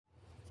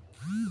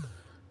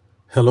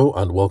Hello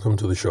and welcome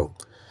to the show.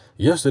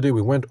 Yesterday,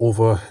 we went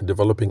over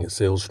developing a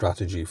sales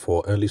strategy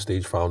for early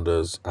stage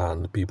founders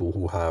and people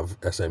who have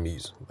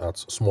SMEs,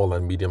 that's small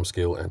and medium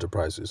scale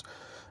enterprises.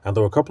 And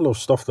there were a couple of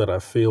stuff that I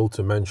failed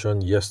to mention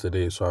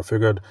yesterday, so I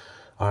figured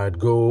I'd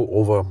go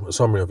over a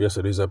summary of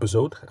yesterday's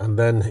episode and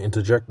then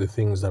interject the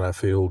things that I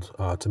failed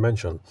to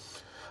mention.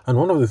 And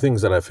one of the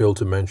things that I failed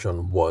to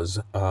mention was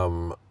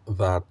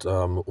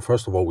that,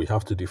 first of all, we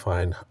have to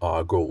define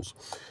our goals.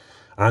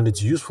 And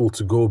it's useful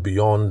to go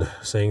beyond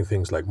saying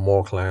things like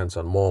more clients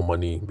and more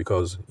money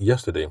because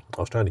yesterday I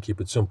was trying to keep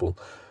it simple.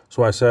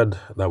 So I said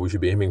that we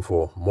should be aiming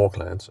for more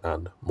clients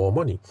and more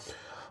money.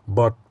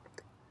 But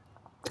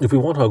if we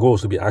want our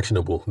goals to be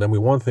actionable, then we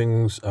want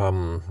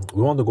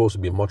the goals to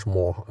be much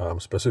more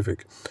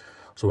specific.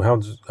 So we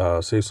have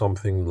to say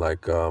something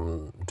like,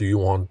 do you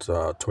want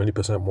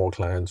 20% more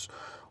clients,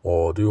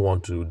 or do you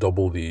want to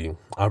double the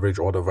average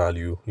order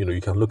value?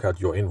 You can look at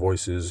your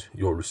invoices,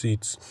 your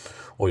receipts,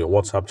 or your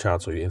WhatsApp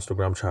chats or your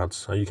Instagram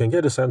chats, and you can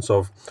get a sense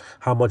of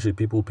how much did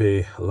people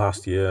pay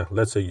last year.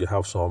 Let's say you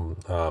have some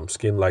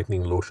skin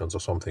lightening lotions or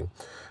something,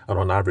 and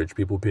on average,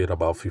 people paid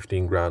about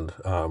 15 grand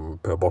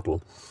per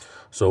bottle.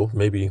 So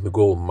maybe the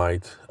goal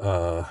might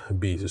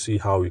be to see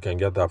how you can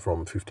get that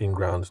from 15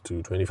 grand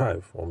to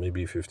 25, or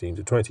maybe 15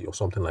 to 20, or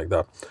something like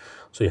that.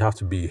 So you have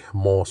to be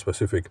more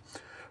specific.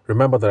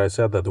 Remember that I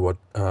said that there were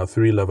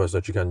three levers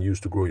that you can use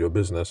to grow your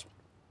business.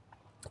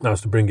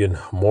 That's to bring in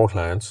more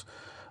clients.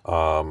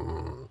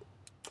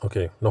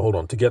 Okay, no, hold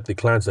on. To get the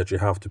clients that you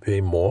have to pay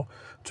more,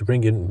 to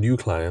bring in new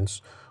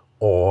clients,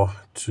 or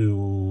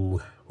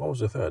to, what was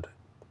the third?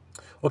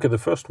 Okay, the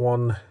first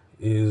one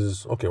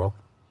is, okay, well,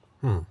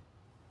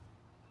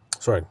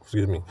 sorry,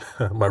 excuse me.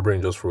 My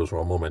brain just froze for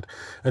a moment.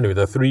 Anyway,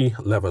 there are three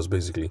levers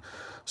basically.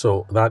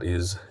 So that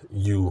is,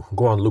 you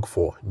go and look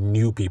for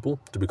new people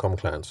to become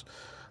clients.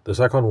 The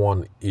second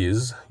one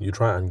is you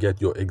try and get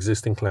your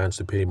existing clients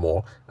to pay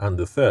more. And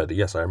the third,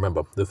 yes, I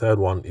remember, the third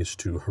one is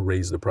to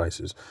raise the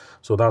prices.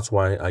 So that's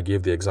why I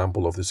gave the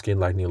example of the skin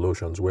lightening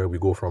lotions where we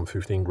go from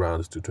 15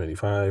 grand to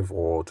 25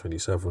 or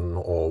 27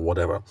 or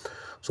whatever.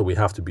 So we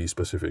have to be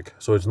specific.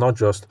 So it's not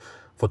just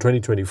for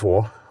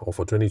 2024 or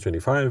for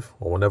 2025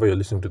 or whenever you're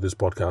listening to this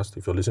podcast.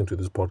 If you're listening to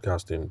this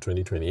podcast in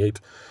 2028,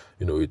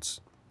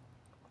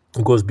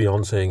 it goes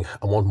beyond saying,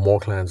 I want more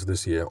clients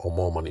this year or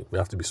more money. We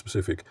have to be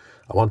specific.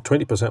 I want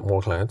 20%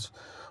 more clients,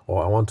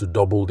 or I want to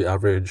double the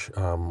average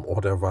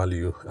order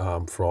value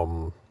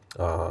from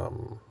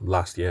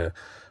last year.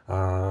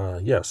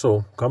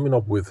 So coming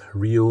up with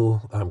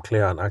real,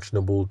 clear, and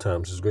actionable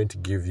terms is going to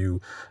give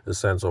you a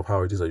sense of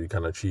how it is that you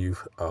can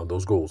achieve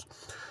those goals.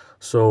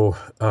 So,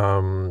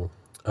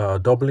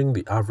 doubling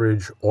the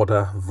average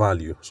order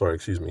value,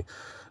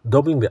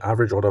 doubling the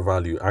average order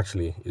value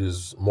actually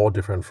is more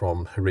different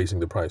from raising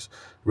the price.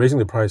 Raising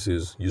the price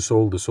is you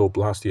sold the soap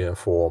last year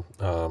for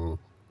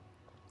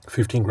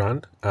 15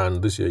 grand,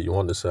 and this year you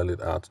want to sell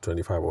it at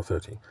 25 or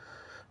 30.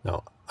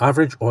 Now,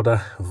 average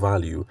order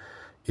value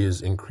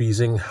is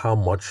increasing how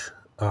much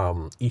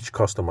each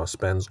customer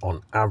spends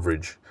on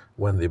average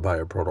when they buy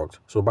a product.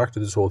 So back to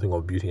this whole thing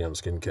of beauty and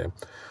skincare.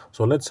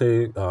 So let's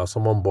say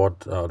someone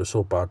bought the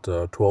soap at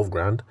 12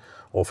 grand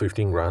or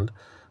 15 grand.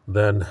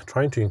 Then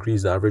trying to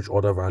increase the average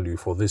order value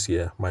for this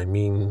year might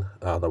mean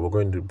that we're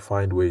going to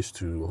find ways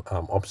to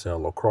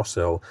upsell or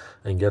cross-sell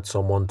and get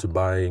someone to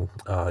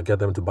get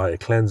them to buy a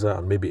cleanser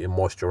and maybe a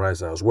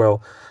moisturizer as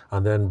well,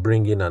 and then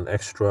bring in an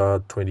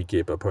extra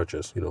 20k per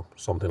purchase,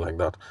 something like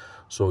that.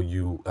 So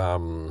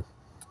I'm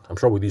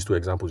sure with these two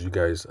examples, you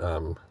guys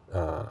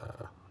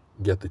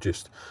get the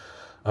gist.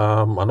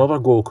 Another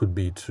goal could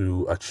be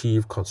to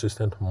achieve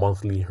consistent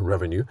monthly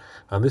revenue,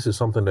 and this is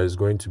something that is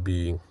going to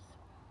be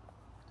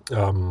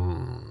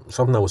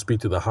something that will speak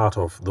to the heart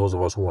of those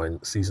of us who are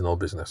in seasonal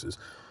businesses.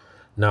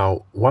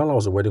 Now, while I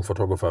was a wedding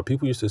photographer,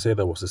 people used to say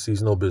that was a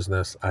seasonal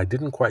business. I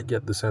didn't quite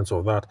get the sense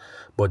of that,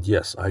 but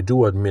yes, I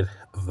do admit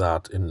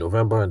that in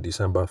November and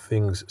December,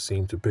 things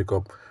seem to pick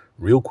up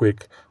real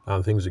quick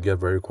and things will get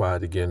very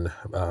quiet again,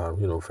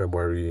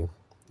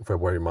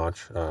 February,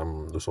 March,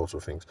 those sorts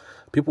of things.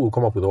 People will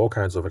come up with all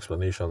kinds of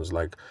explanations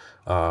like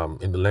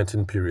in the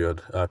Lenten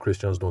period,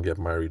 Christians don't get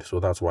married. So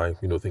that's why,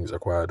 things are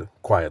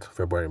quiet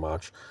February,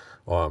 March.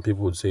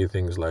 People would say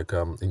things like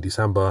in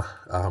December,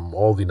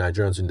 all the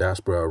Nigerians in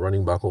diaspora are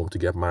running back home to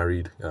get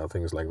married,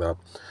 things like that.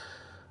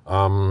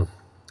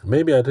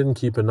 Maybe I didn't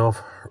keep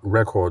enough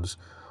records,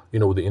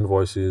 with the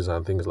invoices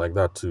and things like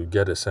that to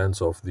get a sense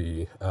of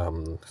the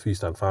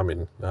feast and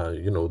famine,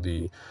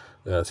 the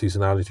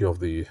seasonality of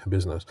the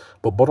business.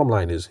 But bottom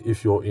line is,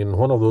 if you're in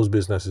one of those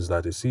businesses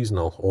that is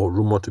seasonal or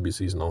rumored to be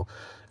seasonal,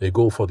 a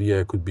goal for the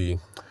year could be,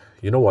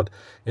 you know what,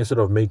 instead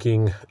of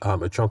making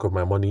a chunk of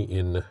my money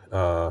in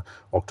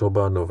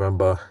October,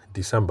 November,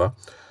 December,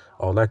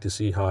 I would like to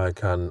see how I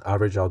can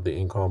average out the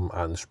income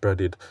and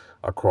spread it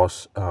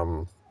across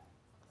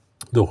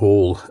the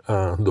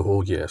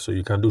whole year. So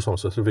you can do some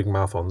specific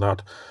math on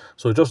that.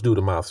 So just do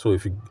the math. So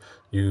if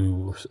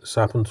you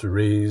happen to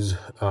raise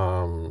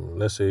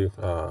let's say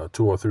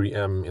 2 or 3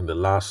 M in the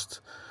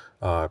last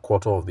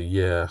quarter of the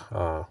year,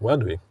 well,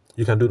 anyway,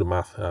 You can do the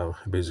math,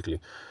 basically.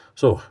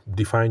 So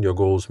define your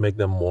goals, make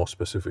them more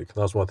specific.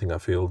 That's one thing I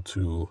failed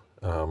to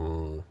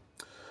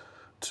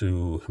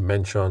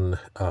mention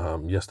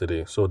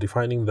yesterday. So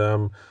defining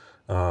them.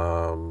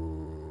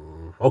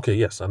 Okay,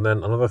 yes, and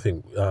then another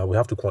thing, we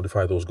have to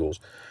quantify those goals.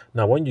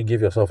 Now, when you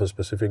give yourself a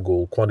specific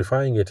goal,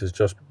 quantifying it is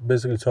just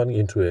basically turning it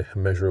into a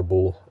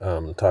measurable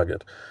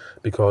target.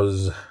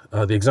 Because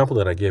the example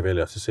that I gave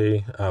earlier, to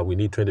say we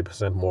need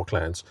 20% more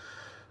clients,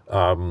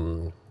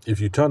 if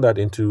you turn that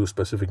into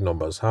specific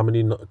numbers, how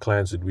many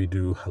clients did we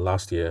do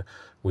last year?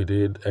 We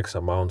did X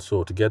amount.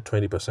 So to get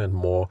 20%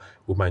 more,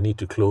 we might need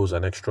to close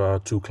an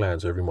extra 2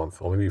 clients every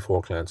month, or maybe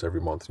 4 clients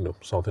every month,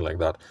 something like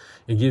that.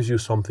 It gives you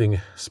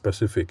something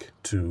specific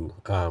to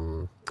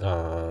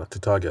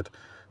target.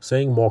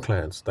 Saying more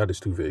clients, that is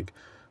too vague.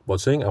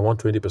 But saying I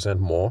want 20%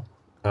 more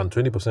and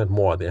 20%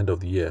 more at the end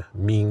of the year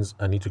means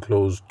I need to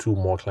close 2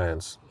 more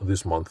clients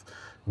this month.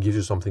 It gives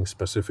you something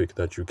specific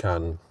that you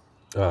can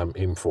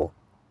aim for.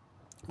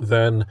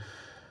 Then,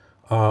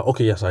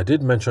 okay, yes, I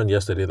did mention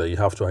yesterday that you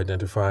have to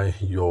identify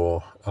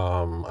your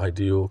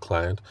ideal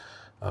client.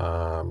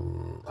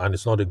 And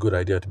it's not a good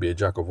idea to be a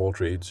jack of all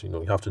trades.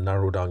 You have to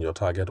narrow down your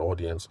target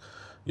audience.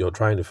 You're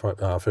trying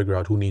to figure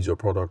out who needs your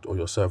product or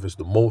your service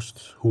the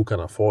most, who can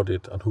afford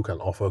it, and who can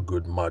offer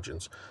good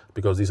margins,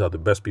 because these are the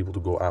best people to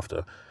go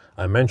after.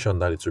 I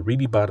mentioned that it's a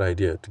really bad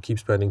idea to keep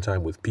spending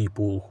time with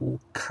people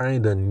who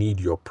kind of need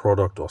your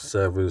product or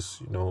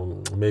service.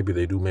 Maybe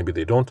they do, maybe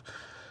they don't,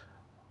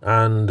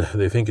 and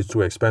they think it's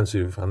too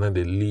expensive, and then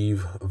they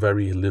leave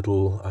very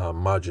little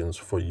margins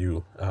for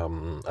you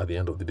at the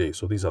end of the day.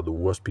 So these are the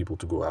worst people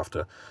to go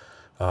after.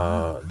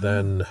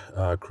 Then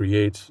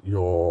create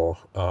your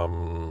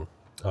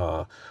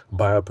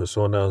buyer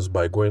personas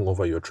by going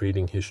over your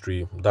trading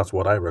history. That's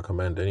what I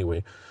recommend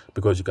anyway,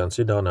 because you can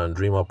sit down and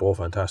dream up all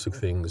fantastic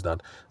things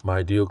that my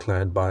ideal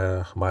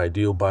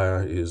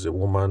buyer is a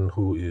woman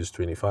who is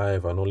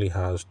 25 and only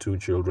has 2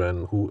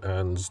 children, who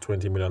earns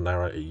 20 million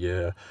naira a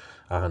year,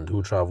 and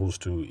who travels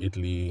to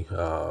Italy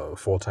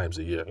 4 times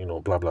a year,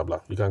 blah, blah,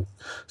 blah. You can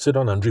sit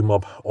down and dream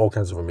up all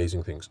kinds of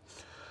amazing things.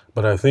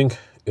 But I think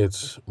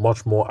it's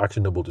much more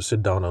actionable to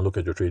sit down and look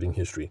at your trading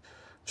history.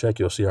 Check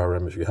your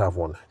CRM if you have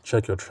one.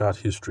 Check your chat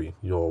history,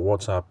 your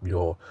WhatsApp,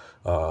 your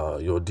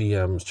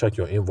DMs. Check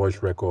your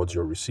invoice records,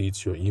 your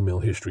receipts, your email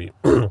history,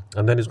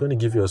 and then it's going to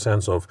give you a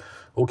sense of,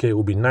 okay, it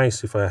would be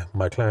nice if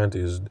my client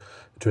is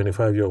a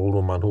 25-year-old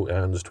woman who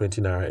earns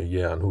 20 naira a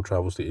year and who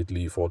travels to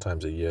Italy 4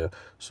 times a year.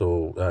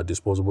 So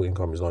disposable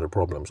income is not a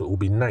problem. So it would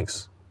be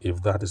nice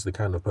if that is the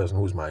kind of person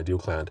who's my ideal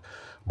client.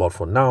 But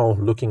for now,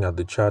 looking at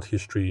the chat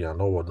history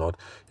and all whatnot,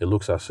 it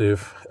looks as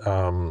if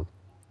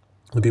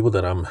the people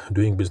that I'm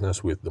doing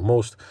business with the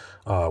most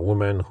are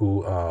women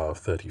who are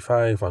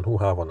 35 and who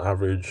have on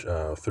average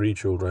 3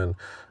 children.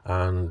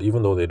 And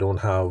even though they don't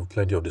have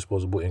plenty of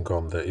disposable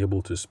income, they're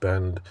able to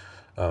spend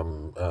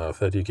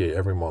 30K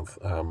every month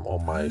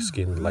on my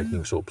skin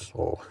lightening soaps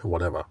or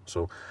whatever.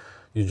 So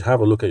you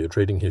have a look at your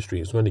trading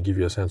history. It's going to give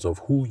you a sense of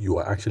who you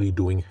are actually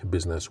doing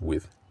business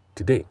with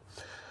today,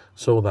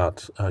 so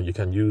that you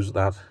can use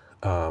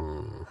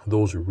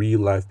those real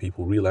life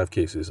people, real life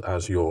cases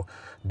as your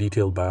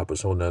detailed buyer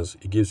personas.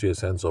 It gives you a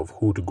sense of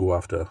who to go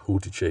after, who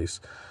to chase,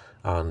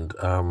 and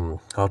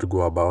how to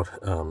go about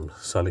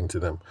selling to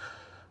them.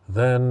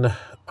 Then,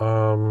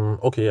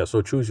 okay, yeah,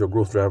 so choose your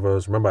growth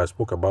drivers. Remember, I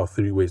spoke about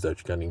 3 ways that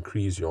you can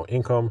increase your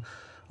income.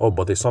 Oh,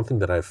 but there's something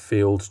that I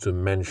failed to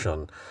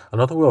mention.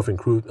 Another way of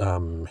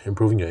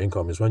improving your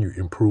income is when you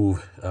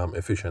improve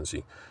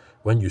efficiency.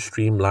 When you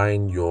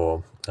streamline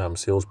your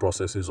sales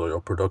processes or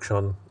your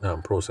production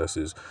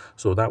processes,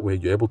 so that way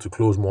you're able to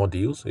close more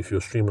deals. If you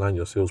streamline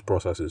your sales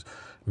processes,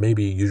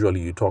 maybe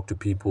usually you talk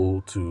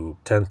to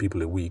 10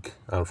 people a week,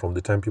 and from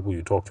the 10 people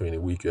you talk to in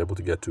a week, you're able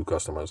to get 2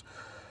 customers.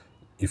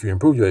 If you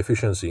improve your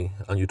efficiency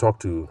and you talk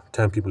to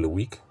 10 people a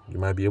week, you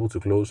might be able to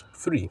close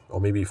 3 or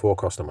maybe 4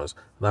 customers.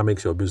 That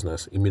makes your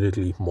business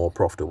immediately more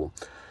profitable.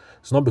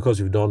 It's not because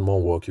you've done more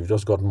work, you've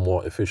just gotten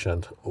more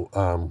efficient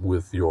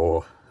with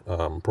your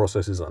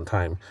processes and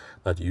time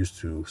that you used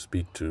to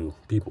speak to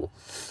people.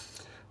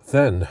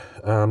 Then,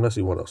 let's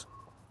see what else.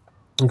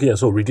 Okay,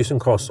 so reducing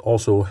costs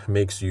also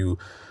makes you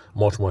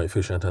much more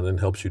efficient and then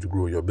helps you to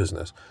grow your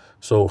business.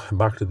 So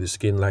back to the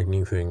skin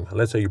lightening thing.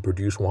 Let's say you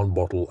produce one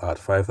bottle at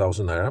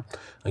 5,000 naira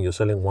and you're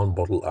selling one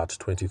bottle at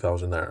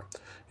 20,000 naira.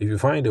 If you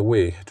find a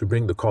way to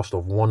bring the cost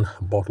of one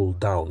bottle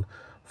down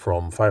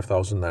from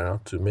 5,000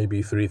 naira to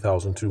maybe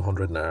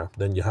 3,200 naira,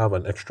 then you have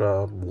an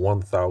extra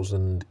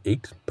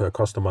 1,008 per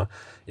customer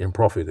in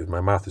profit, if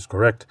my math is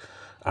correct.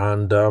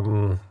 And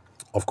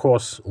of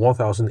course,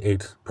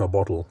 1,008 per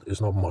bottle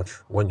is not much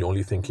when you're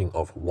only thinking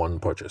of one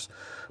purchase.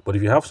 But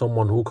if you have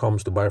someone who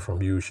comes to buy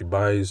from you, she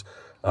buys,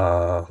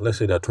 let's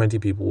say there are 20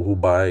 people who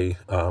buy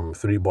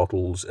 3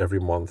 bottles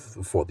every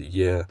month for the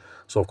year.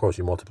 So, of course,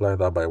 you multiply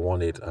that by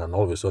 1.8, and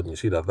all of a sudden you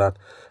see that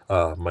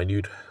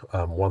minute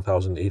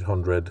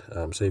 1,800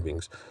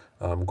 savings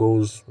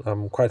goes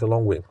quite a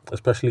long way,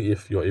 especially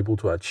if you're able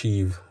to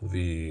achieve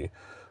the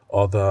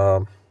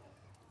other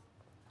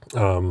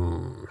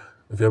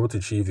if you're able to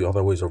achieve the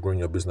other ways of growing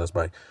your business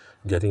by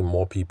getting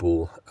more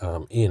people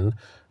in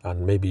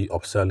and maybe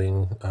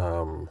upselling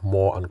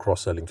more and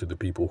cross-selling to the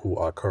people who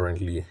are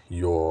currently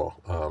your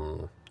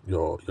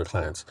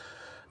clients.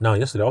 Now,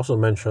 yesterday I also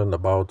mentioned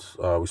about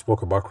we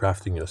spoke about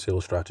crafting your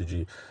sales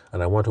strategy,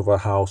 and I went over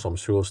how some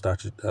sales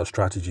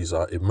strategies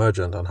are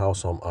emergent and how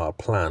some are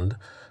planned.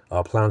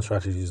 Planned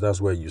strategies,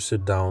 that's where you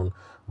sit down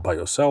by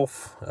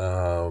yourself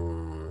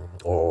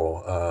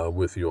or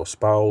with your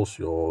spouse,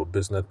 your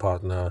business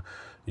partner,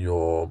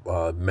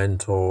 your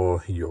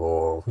mentor,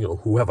 your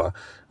whoever,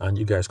 and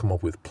you guys come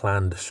up with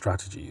planned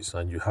strategies,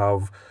 and you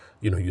have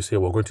you say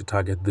we're going to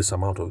target this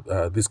amount of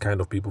this kind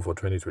of people for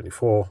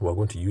 2024. We're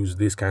going to use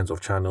these kinds of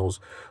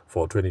channels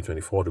for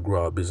 2024 to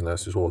grow our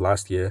business. So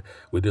last year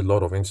we did a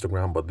lot of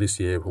Instagram, but this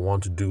year we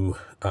want to do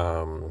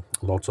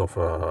lots of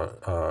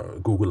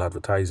Google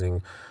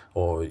advertising,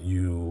 or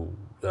you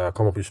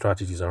come up with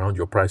strategies around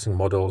your pricing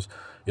models.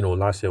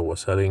 Last year we were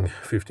selling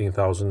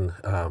 15,000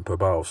 per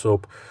bar of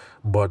soap,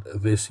 but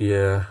this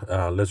year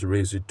let's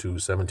raise it to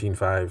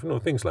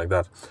 17.5, things like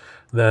that.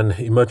 Then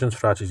emergent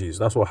strategies,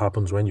 that's what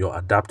happens when you're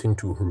adapting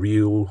to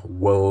real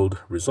world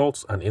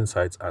results and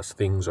insights as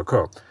things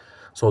occur.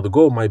 So the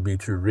goal might be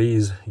to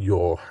raise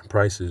your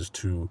prices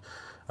to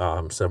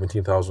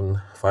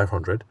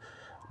 17,500,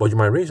 but you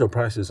might raise your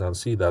prices and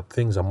see that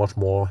things are much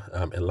more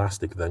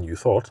elastic than you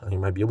thought, and you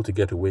might be able to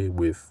get away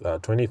with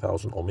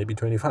 20,000 or maybe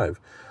 25.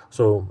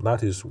 So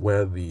that is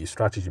where the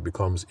strategy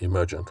becomes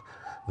emergent.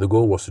 The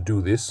goal was to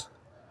do this.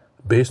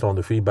 Based on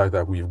the feedback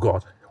that we've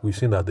got, we've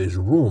seen that there's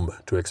room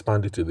to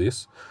expand it to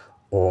this,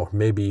 or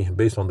maybe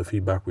based on the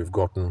feedback we've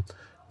gotten,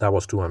 that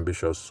was too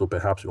ambitious, so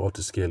perhaps we ought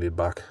to scale it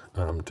back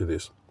to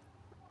this.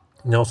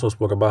 We also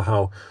spoke about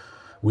how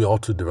we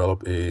ought to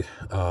develop a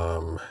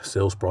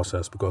sales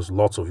process, because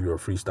lots of you are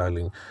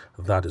freestyling.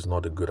 That is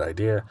not a good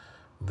idea.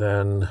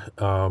 Then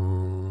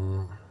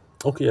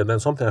then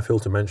something I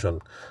failed to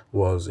mention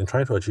was, in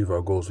trying to achieve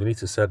our goals, we need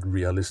to set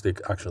realistic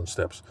action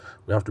steps.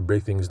 We have to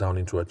break things down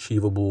into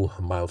achievable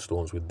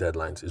milestones with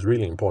deadlines. It's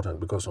really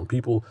important, because some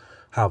people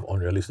have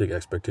unrealistic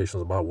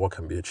expectations about what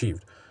can be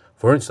achieved.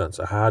 For instance,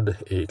 I had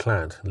a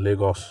client in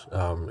Lagos,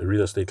 a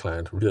real estate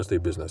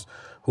business,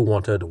 who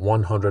wanted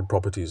 100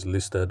 properties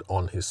listed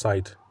on his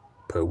site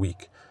per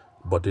week,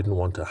 but didn't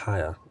want to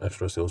hire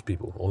extra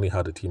salespeople, only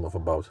had a team of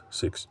about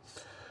 6.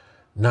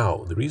 Now,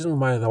 the reason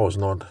why that was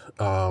not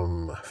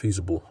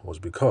feasible was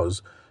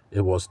because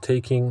it was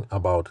taking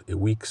about a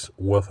week's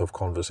worth of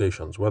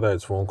conversations, whether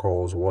it's phone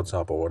calls,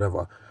 WhatsApp, or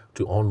whatever,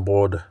 to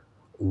onboard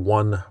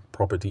one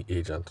property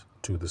agent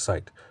to the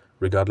site,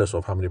 regardless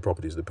of how many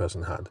properties the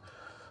person had.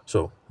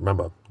 So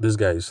remember, this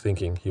guy is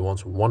thinking he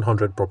wants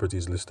 100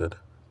 properties listed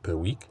per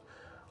week,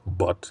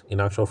 but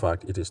in actual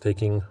fact, it is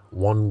taking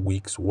 1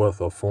 week's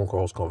worth of phone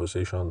calls,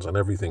 conversations, and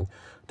everything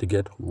to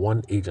get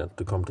one agent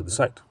to come to the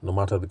site, no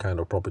matter the kind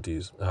of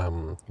properties,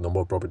 number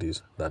of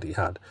properties that he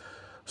had.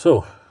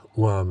 So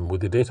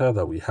with the data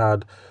that we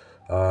had,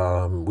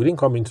 we didn't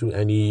come into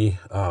any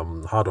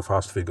hard or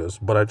fast figures,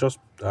 but I just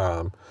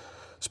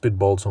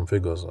spitballed some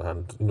figures,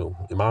 and in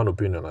my own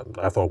opinion,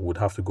 I thought we'd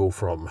have to go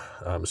from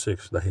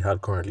 6 that he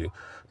had currently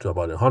to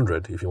about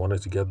 100 if he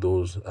wanted to get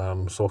those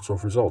sorts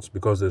of results,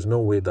 because there's no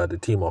way that a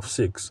team of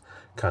 6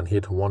 can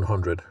hit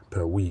 100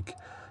 per week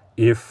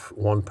if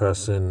one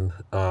person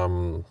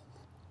was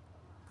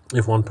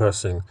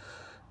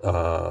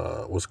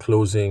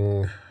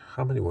closing.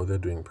 How many were they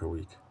doing per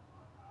week?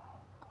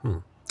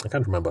 I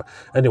can't remember.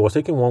 And it was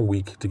taking 1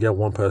 week to get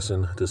one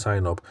person to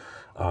sign up.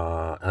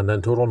 And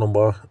then total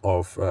number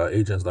of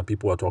agents that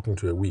people were talking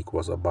to a week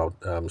was about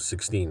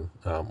 16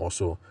 or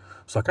so.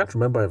 So I can't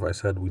remember if I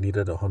said we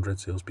needed 100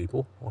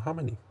 salespeople or how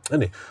many.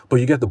 Anyway, but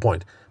you get the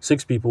point.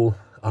 6 people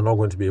are not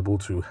going to be able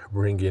to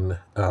bring in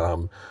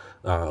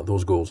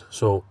those goals.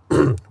 So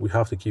we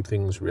have to keep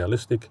things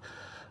realistic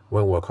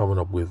when we're coming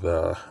up with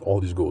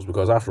all these goals,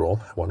 because after all,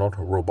 we're not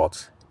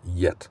robots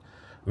yet.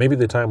 Maybe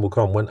the time will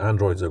come when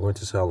androids are going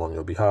to sell on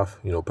your behalf,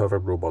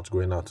 perfect robots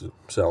going out to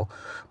sell.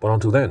 But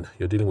until then,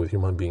 you're dealing with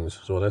human beings.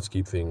 So let's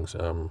keep things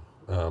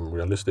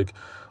realistic.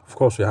 Of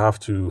course, we have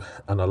to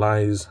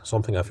analyze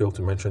something I failed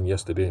to mention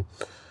yesterday.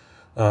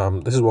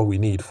 This is what we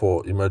need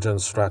for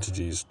emergent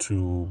strategies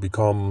to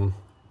become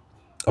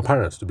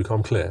apparent, to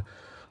become clear.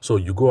 So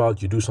you go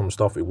out, you do some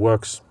stuff, it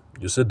works.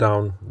 You sit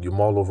down, you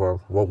mull over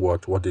what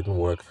worked, what didn't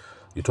work.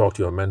 You talk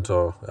to your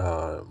mentor,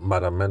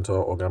 madam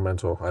mentor, organ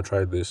mentor. I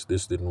tried this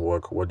didn't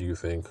work. What do you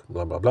think?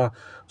 Blah, blah, blah.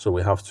 So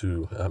we have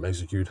to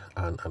execute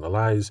and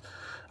analyze.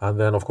 And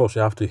then, of course,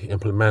 you have to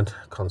implement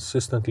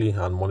consistently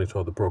and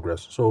monitor the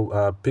progress.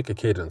 So pick a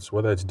cadence,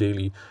 whether it's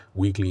daily,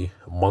 weekly,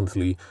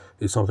 monthly.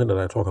 It's something that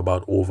I talk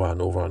about over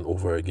and over and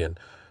over again.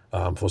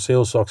 For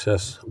sales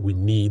success, we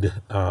need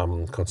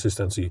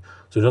consistency.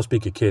 So just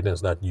pick a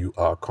cadence that you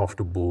are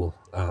comfortable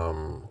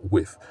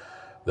with.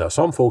 There are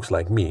some folks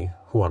like me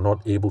who are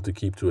not able to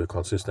keep to a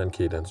consistent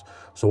cadence.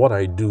 So what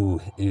I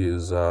do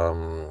is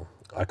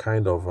I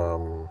kind of...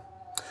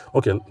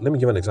 okay, let me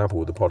give an example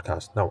with the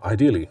podcast. Now,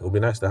 ideally, it would be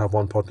nice to have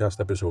one podcast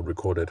episode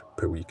recorded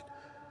per week.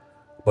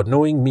 But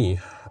knowing me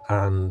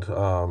and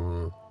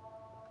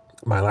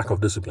my lack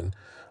of discipline.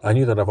 I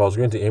knew that if I was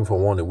going to aim for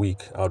one a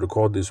week, I would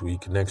record this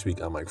week. Next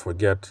week, I might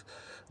forget.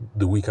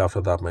 The week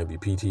after that might be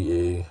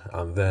PTA,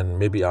 and then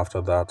maybe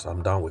after that,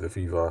 I'm down with a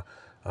fever,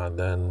 and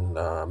then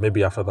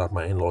maybe after that,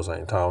 my in-laws are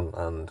in town,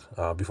 and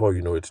before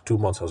you know it, 2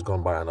 months has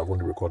gone by, and I've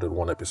only recorded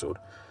one episode.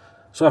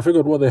 So I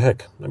figured, what the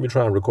heck? Let me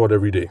try and record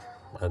every day.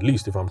 At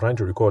least if I'm trying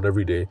to record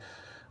every day,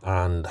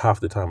 and half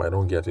the time I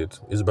don't get it,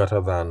 it's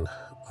better than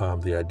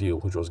the ideal,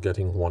 which was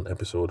getting one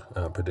episode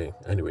per day.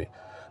 Anyway,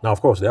 now of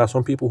course there are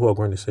some people who are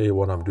going to say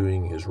what I'm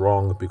doing is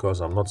wrong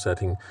because I'm not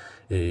setting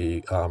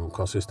a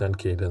consistent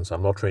cadence.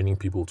 I'm not training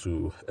people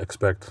to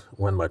expect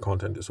when my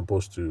content is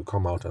supposed to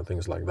come out and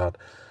things like that.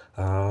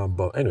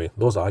 But anyway,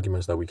 those are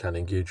arguments that we can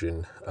engage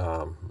in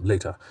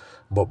later.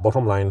 But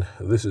bottom line,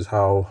 this is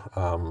how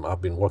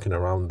I've been working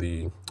around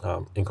the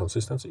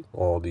inconsistency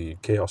or the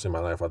chaos in my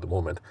life at the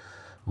moment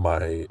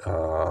by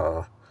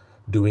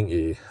doing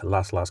a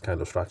last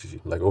kind of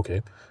strategy. Like,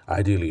 okay,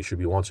 ideally it should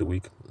be once a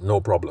week, no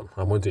problem.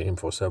 I'm going to aim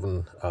for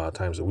 7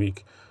 times a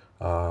week.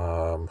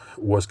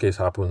 Worst case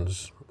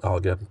happens, I'll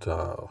get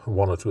 1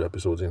 or 2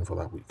 episodes in for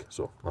that week.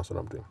 So that's what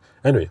I'm doing.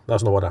 Anyway,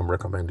 that's not what I'm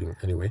recommending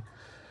anyway.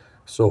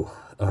 So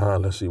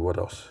let's see what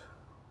else.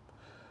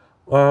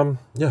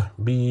 Yeah,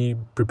 be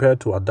prepared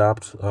to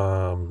adapt,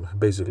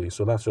 basically.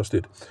 So that's just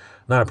it.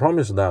 Now I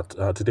promise that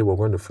today we're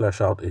going to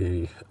flesh out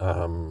a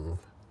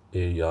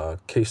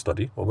case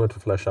study. We're going to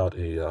flesh out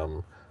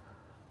a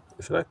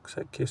should I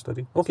say case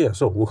study? Okay, yeah,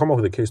 so we'll come up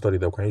with a case study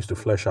that we can use to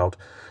flesh out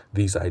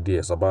these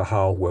ideas about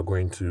how we're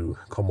going to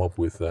come up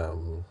with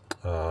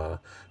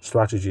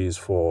strategies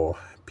for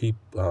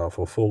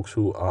for folks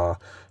who are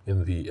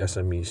in the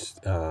SME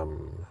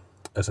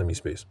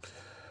space.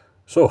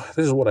 So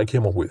this is what I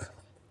came up with.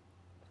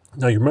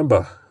 Now you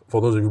remember,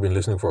 for those of you who've been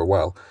listening for a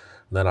while,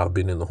 that I've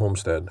been in the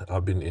homestead.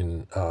 I've been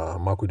in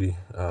Makudi,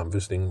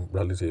 visiting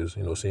relatives,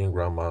 seeing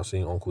grandma,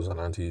 seeing uncles and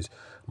aunties.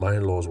 My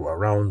in-laws were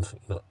around,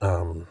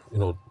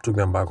 took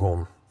them back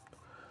home,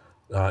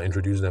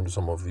 introduced them to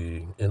some of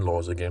the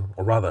in-laws again,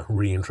 or rather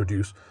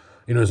reintroduce.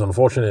 It's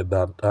unfortunate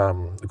that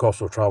the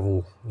cost of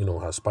travel,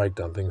 has spiked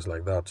and things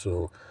like that.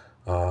 So,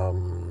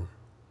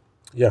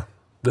 yeah,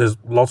 there's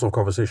lots of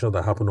conversations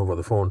that happen over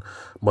the phone,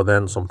 but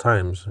then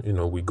sometimes,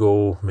 we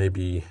go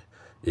maybe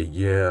a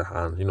year,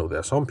 and there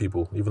are some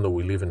people, even though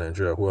we live in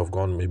Nigeria, who have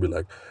gone maybe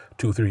like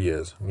 2-3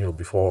 years,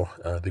 before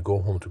they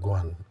go home to go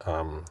and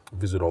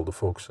visit all the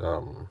folks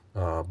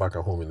back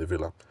at home in the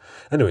villa.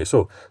 Anyway,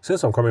 so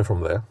since I'm coming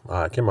from there,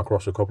 I came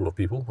across a couple of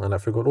people, and I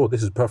figured, oh,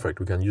 this is perfect.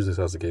 We can use this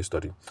as a case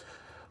study.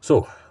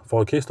 So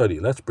for a case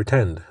study, let's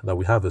pretend that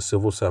we have a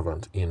civil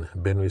servant in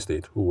Benue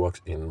State who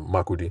works in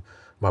Makudi.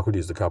 Makudi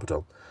is the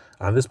capital,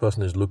 and this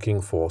person is looking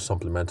for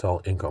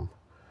supplemental income.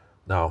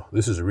 Now,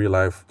 this is a real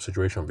life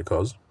situation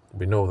because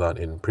we know that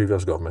in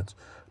previous governments,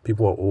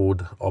 people are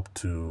owed up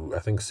to, I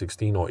think,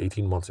 16 or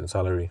 18 months in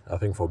salary. I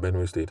think for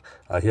Benue State,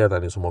 I hear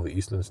that in some of the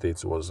eastern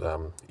states it was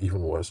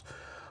even worse.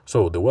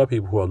 So there were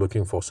people who are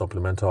looking for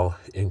supplemental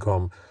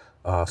income.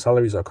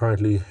 Salaries are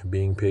currently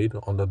being paid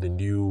under the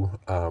new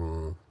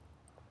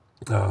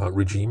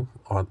regime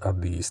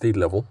at the state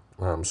level,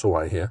 so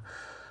I hear.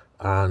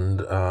 And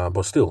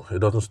but still, it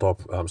doesn't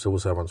stop civil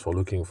servants for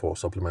looking for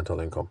supplemental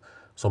income.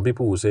 Some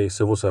people will say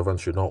civil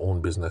servants should not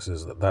own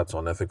businesses. That's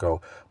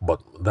unethical,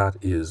 but that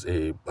is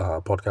a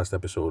podcast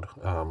episode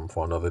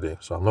for another day.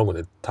 So I'm not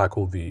going to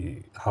tackle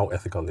how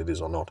ethical it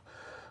is or not.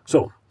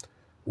 So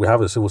we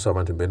have a civil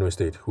servant in Benue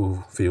State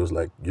who feels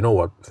like,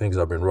 things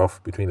have been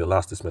rough between the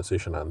last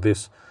dispensation and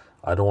this.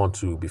 I don't want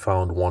to be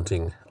found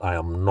wanting. I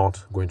am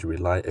not going to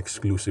rely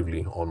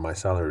exclusively on my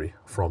salary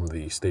from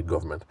the state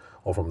government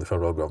or from the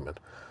federal government.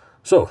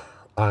 So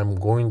I'm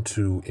going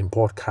to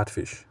import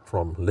catfish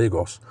from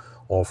Lagos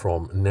or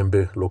from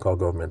Nembe local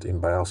government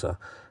in Bayelsa,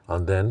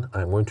 and then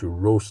I'm going to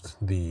roast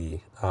the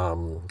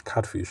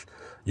catfish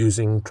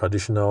using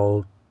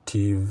traditional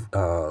Tiv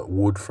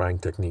wood frying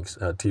techniques.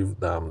 Tiv,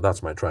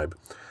 that's my tribe.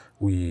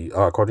 We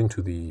are, according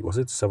to the, was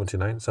it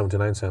 79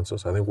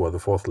 census? I think we're the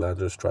fourth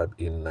largest tribe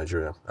in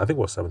Nigeria. I think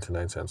it was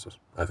 79 census.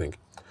 I think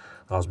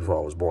that was before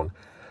I was born.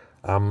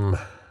 Where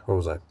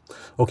was I?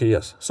 Okay,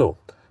 yes. So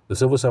the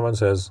civil servant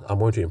says, I'm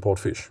going to import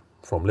fish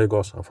from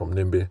Lagos and from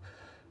Nimbe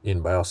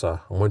in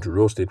Bayelsa. I'm going to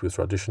roast it with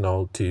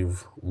traditional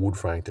Tiv wood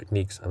frying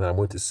techniques, and then I'm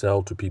going to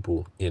sell to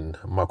people in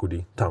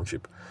Makudi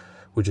Township,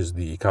 which is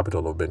the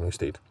capital of Benue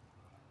State.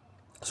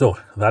 So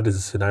that is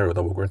a scenario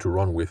that we're going to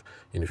run with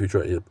in the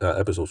future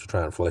episodes to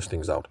try and flesh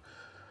things out.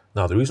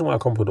 Now, the reason why I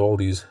come up with all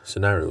these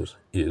scenarios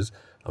is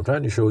I'm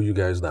trying to show you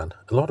guys that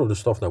a lot of the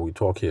stuff that we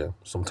talk here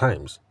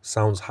sometimes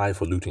sounds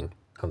highfalutin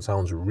and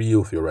sounds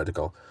real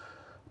theoretical.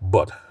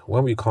 But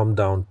when we come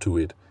down to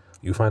it,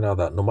 you find out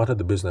that no matter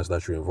the business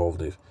that you're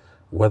involved in,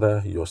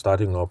 whether you're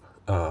starting up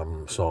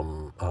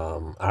some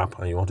app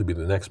and you want to be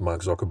the next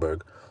Mark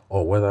Zuckerberg,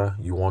 or whether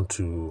you want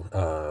to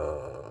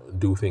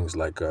do things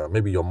like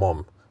maybe your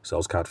mom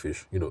sells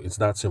catfish, it's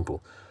that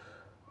simple.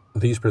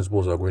 These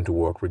principles are going to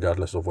work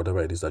regardless of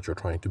whatever it is that you're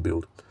trying to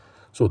build.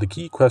 So the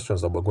key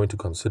questions that we're going to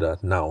consider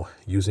now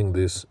using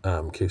this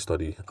case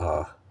study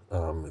are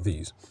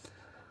these.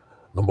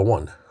 Number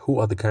one, who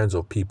are the kinds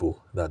of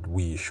people that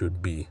we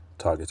should be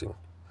targeting?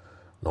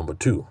 Number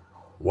two,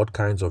 what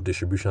kinds of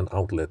distribution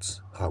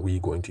outlets are we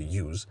going to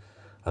use?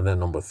 And then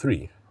number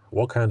three,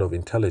 what kind of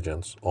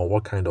intelligence or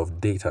what kind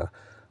of data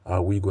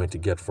are we going to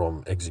get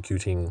from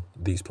executing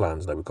these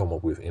plans that we come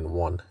up with in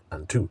one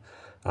and two,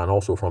 and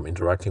also from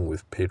interacting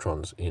with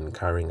patrons in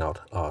carrying out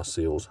our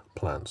sales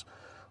plans?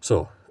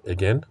 So,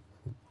 again,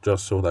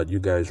 just so that you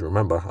guys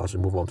remember as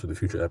we move on to the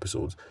future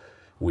episodes,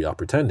 we are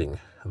pretending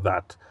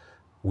that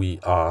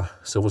we are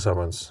civil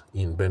servants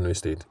in Benue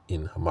State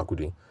in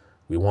Makudi.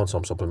 We want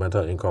some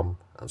supplemental income,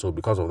 and so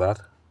because of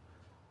that,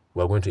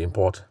 we're going to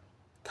import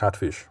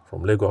catfish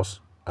from Lagos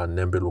and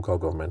Nembe local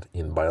government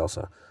in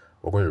Bayelsa.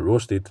 We're going to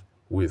roast it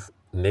with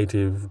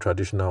native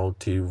traditional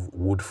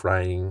wood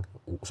drying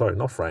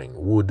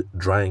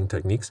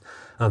techniques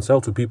and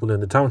sell to people in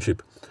the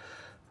township.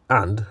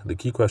 And the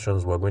key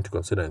questions we're going to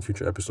consider in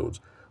future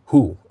episodes: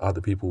 who are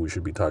the people we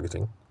should be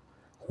targeting?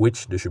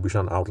 Which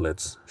distribution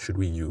outlets should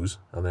we use?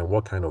 And then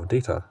what kind of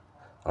data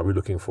are we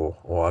looking for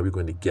or are we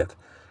going to get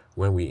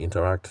when we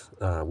interact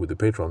with the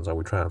patrons and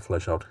we try and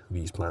flesh out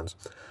these plans?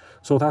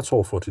 So that's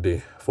all for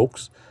today,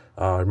 folks.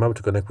 Remember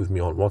to connect with me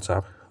on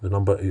WhatsApp. The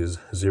number is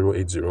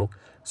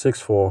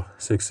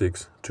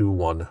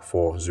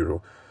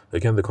 080-6466-2140.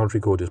 Again, the country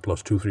code is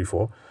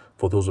 +234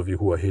 for those of you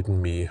who are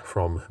hitting me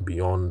from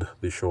beyond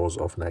the shores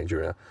of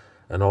Nigeria.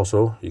 And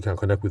also, you can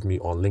connect with me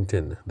on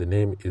LinkedIn. The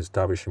name is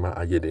Davishima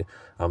Ayede.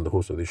 I'm the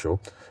host of the show.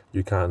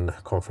 You can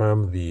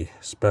confirm the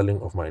spelling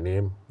of my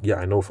name. Yeah,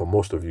 I know for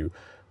most of you,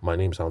 my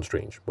name sounds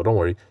strange, but don't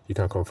worry. You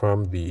can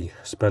confirm the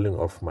spelling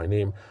of my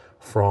name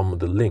from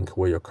the link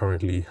where you're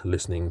currently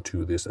listening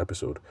to this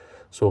episode.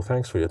 So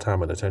thanks for your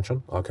time and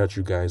attention. I'll catch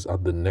you guys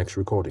at the next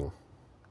recording.